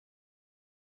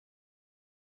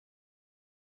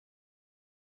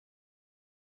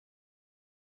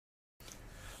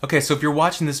Okay, so if you're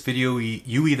watching this video,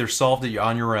 you either solved it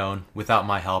on your own without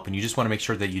my help and you just want to make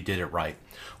sure that you did it right,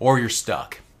 or you're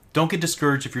stuck. Don't get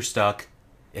discouraged if you're stuck.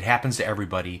 It happens to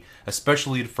everybody,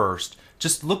 especially at first.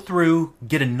 Just look through,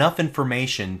 get enough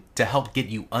information to help get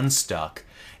you unstuck,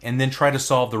 and then try to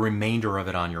solve the remainder of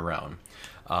it on your own.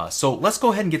 So let's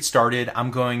go ahead and get started.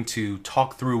 I'm going to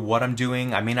talk through what I'm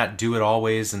doing. I may not do it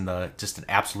always in just an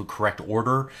absolute correct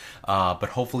order, but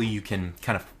hopefully you can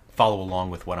kind of follow along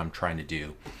with what I'm trying to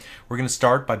do. We're going to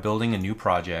start by building a new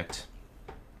project.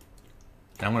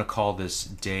 And I'm going to call this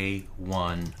Day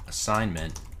 1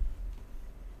 Assignment.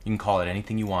 You can call it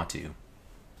anything you want to.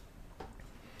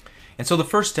 And so the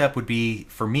first step would be,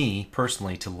 for me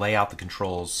personally, to lay out the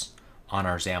controls on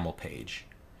our XAML page.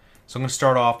 So I'm going to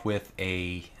start off with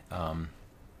a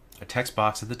text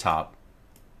box at the top,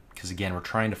 because again, we're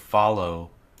trying to follow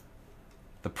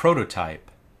the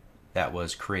prototype that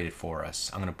was created for us.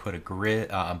 I'm going to put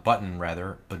a button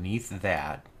beneath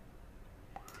that,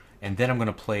 and then I'm going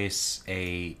to place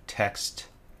a text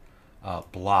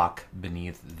block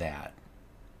beneath that.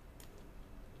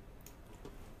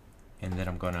 And then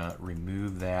I'm going to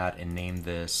remove that and name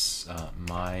this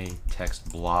my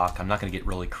text block. I'm not going to get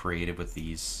really creative with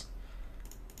these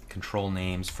control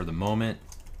names for the moment.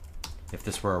 If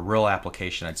this were a real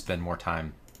application, I'd spend more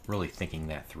time really thinking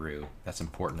that through. That's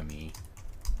important to me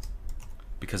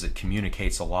because it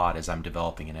communicates a lot as I'm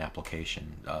developing an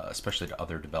application, especially to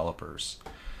other developers.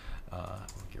 We'll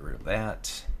get rid of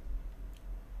that.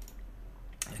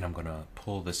 And I'm going to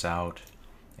pull this out.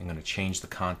 I'm going to change the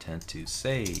content to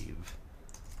save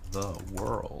the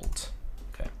world.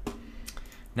 Okay.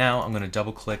 Now I'm going to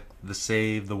double click the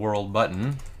save the world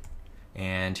button,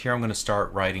 and here I'm going to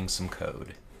start writing some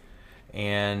code.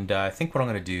 And I think what I'm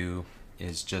going to do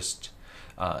is just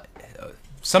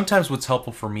sometimes what's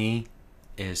helpful for me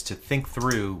is to think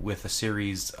through with a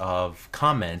series of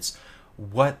comments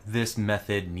what this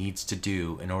method needs to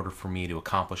do in order for me to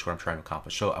accomplish what I'm trying to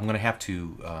accomplish. So I'm going to have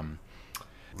to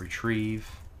retrieve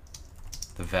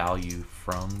the value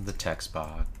from the text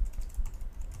box,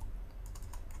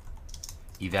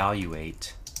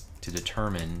 evaluate to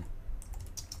determine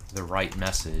the right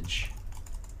message,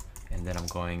 and then I'm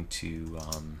going to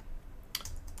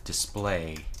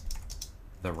display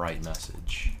the right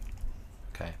message.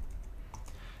 Okay.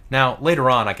 Now later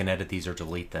on I can edit these or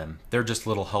delete them. They're just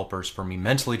little helpers for me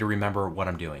mentally to remember what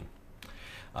I'm doing.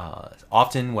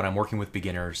 Often when I'm working with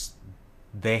beginners,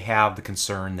 they have the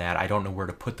concern that I don't know where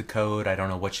to put the code, I don't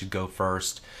know what should go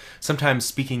first. Sometimes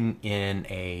speaking in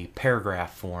a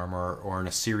paragraph form or in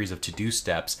a series of to-do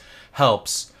steps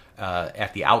helps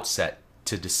at the outset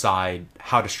to decide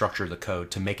how to structure the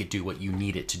code to make it do what you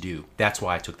need it to do. That's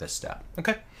why I took this step.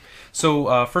 Okay,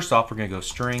 so first off, we're going to go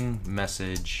string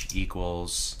message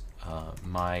equals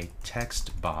my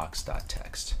text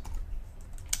box.text.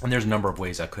 And there's a number of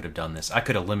ways I could have done this. I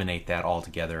could eliminate that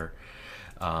altogether.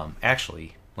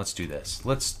 Actually, let's do this.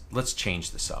 Let's change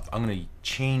this up. I'm going to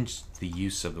change the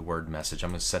use of the word message.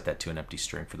 I'm going to set that to an empty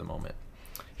string for the moment.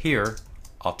 Here,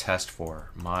 I'll test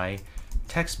for my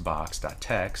text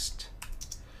box.text.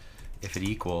 If it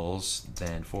equals,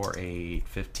 then 4, 8,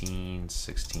 15,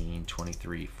 16,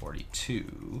 23,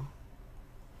 42,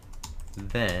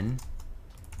 then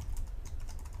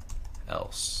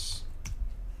else.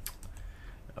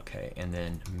 Okay, and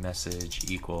then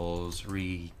message equals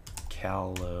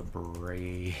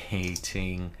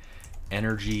recalibrating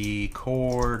energy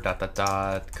core ...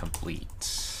 complete.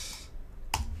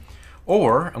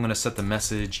 Or I'm going to set the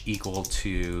message equal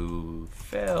to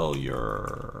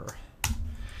failure.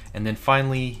 And then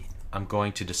finally, I'm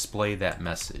going to display that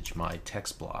message, my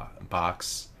text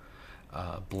box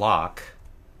block.text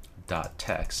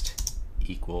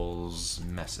equals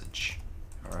message.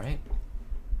 All right.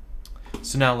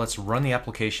 So now let's run the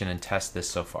application and test this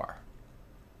so far.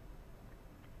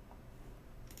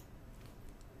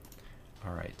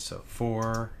 All right, so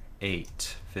 4,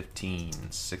 8,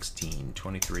 15, 16,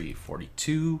 23,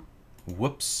 42.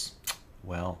 Whoops.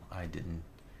 Well, I didn't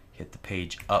hit the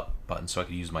page up button so I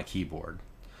could use my keyboard.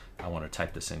 I want to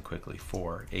type this in quickly.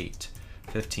 4, 8,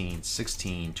 15,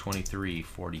 16, 23,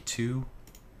 42.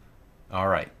 All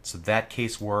right, so that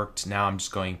case worked. Now I'm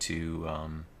just going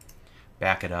to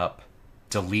back it up,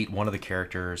 delete one of the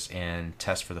characters, and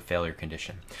test for the failure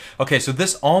condition. Okay, so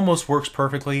this almost works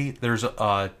perfectly. There's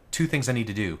two things I need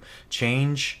to do.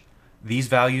 Change these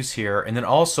values here, and then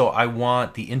also I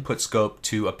want the input scope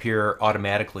to appear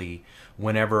automatically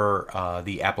whenever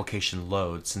the application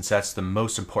loads. Since that's the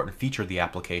most important feature of the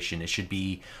application, it should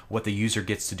be what the user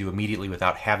gets to do immediately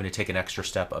without having to take an extra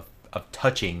step of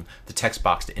touching the text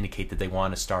box to indicate that they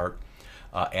want to start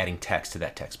adding text to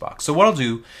that text box. So what I'll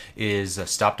do is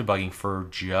stop debugging for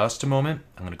just a moment.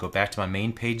 I'm going to go back to my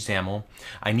main page XAML.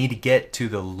 I need to get to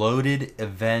the loaded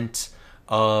event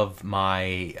of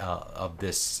my of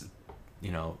this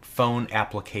phone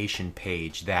application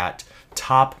page, that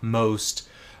topmost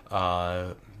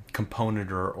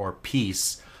component or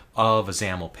piece of a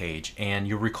XAML page. And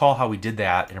you'll recall how we did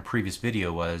that in a previous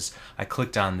video was I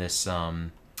clicked on this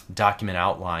document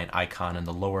outline icon in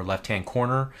the lower left hand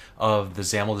corner of the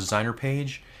XAML designer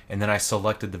page, and then I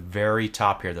selected the very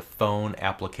top here, the phone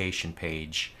application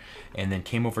page, and then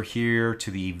came over here to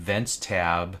the events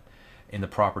tab in the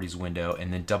properties window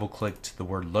and then double clicked the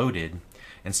word loaded.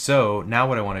 And so now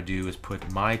what I want to do is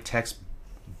put my text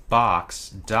box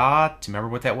dot, remember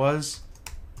what that was?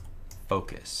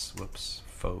 Focus. Whoops,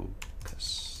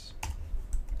 focus.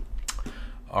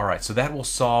 Alright, so that will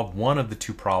solve one of the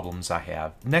two problems I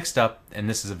have. Next up, and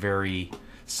this is a very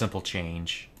simple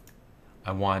change,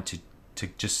 I want to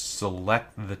just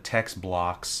select the text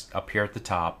blocks up here at the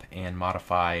top and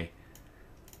modify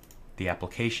the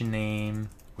application name,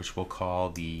 which we'll call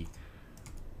the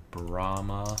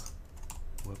Brahma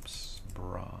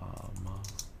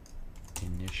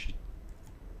Initiative.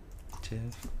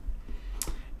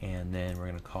 And then we're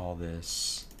going to call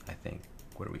this, I think,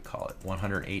 what do we call it?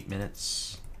 108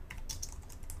 minutes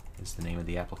is the name of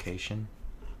the application.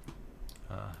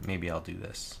 Maybe I'll do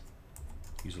this.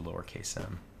 Use a lowercase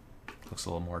m. Looks a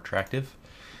little more attractive.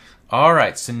 All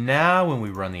right, so now when we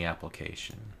run the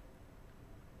application,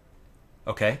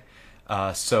 okay,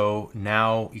 so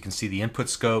now you can see the input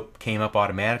scope came up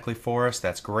automatically for us.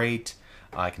 That's great.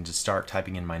 I can just start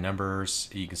typing in my numbers.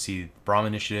 You can see Brahma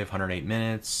Initiative, 108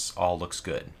 minutes, all looks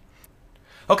good.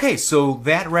 Okay, so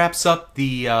that wraps up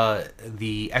the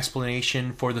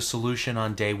explanation for the solution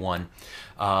on day one.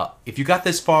 If you got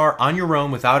this far on your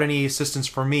own without any assistance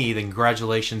from me, then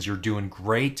congratulations, you're doing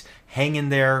great. Hang in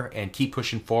there and keep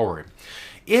pushing forward.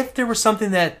 If there was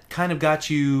something that kind of got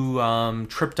you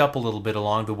tripped up a little bit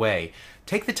along the way,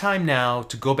 take the time now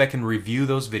to go back and review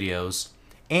those videos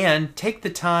and take the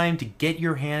time to get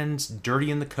your hands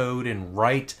dirty in the code and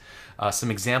write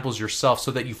some examples yourself so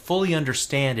that you fully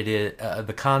understand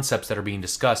the concepts that are being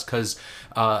discussed, because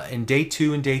in day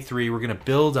 2 and day 3 we're going to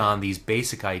build on these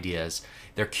basic ideas.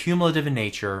 They're cumulative in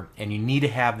nature and you need to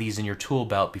have these in your tool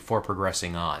belt before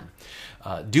progressing on.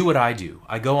 Do what I do.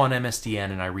 I go on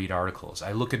MSDN and I read articles.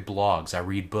 I look at blogs. I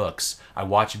read books. I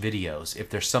watch videos. If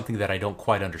there's something that I don't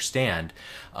quite understand,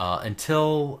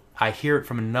 until I hear it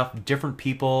from enough different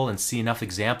people and see enough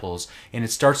examples, and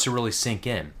it starts to really sink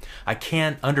in. I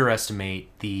can't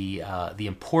underestimate the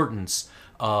importance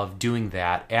of doing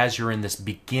that as you're in this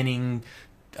beginning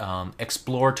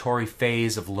exploratory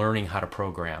phase of learning how to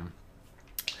program.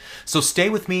 So stay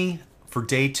with me. For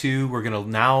day 2, we're going to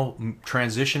now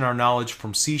transition our knowledge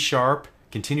from C#,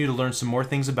 continue to learn some more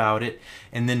things about it,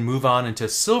 and then move on into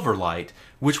Silverlight,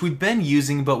 which we've been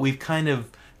using, but we've kind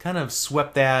of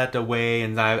swept that away,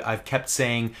 and I've kept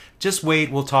saying, just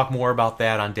wait, we'll talk more about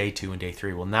that on day 2 and day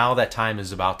 3. Well, now that time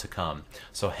is about to come.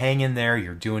 So hang in there,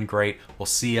 you're doing great. We'll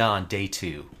see you on day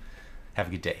 2. Have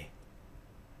a good day.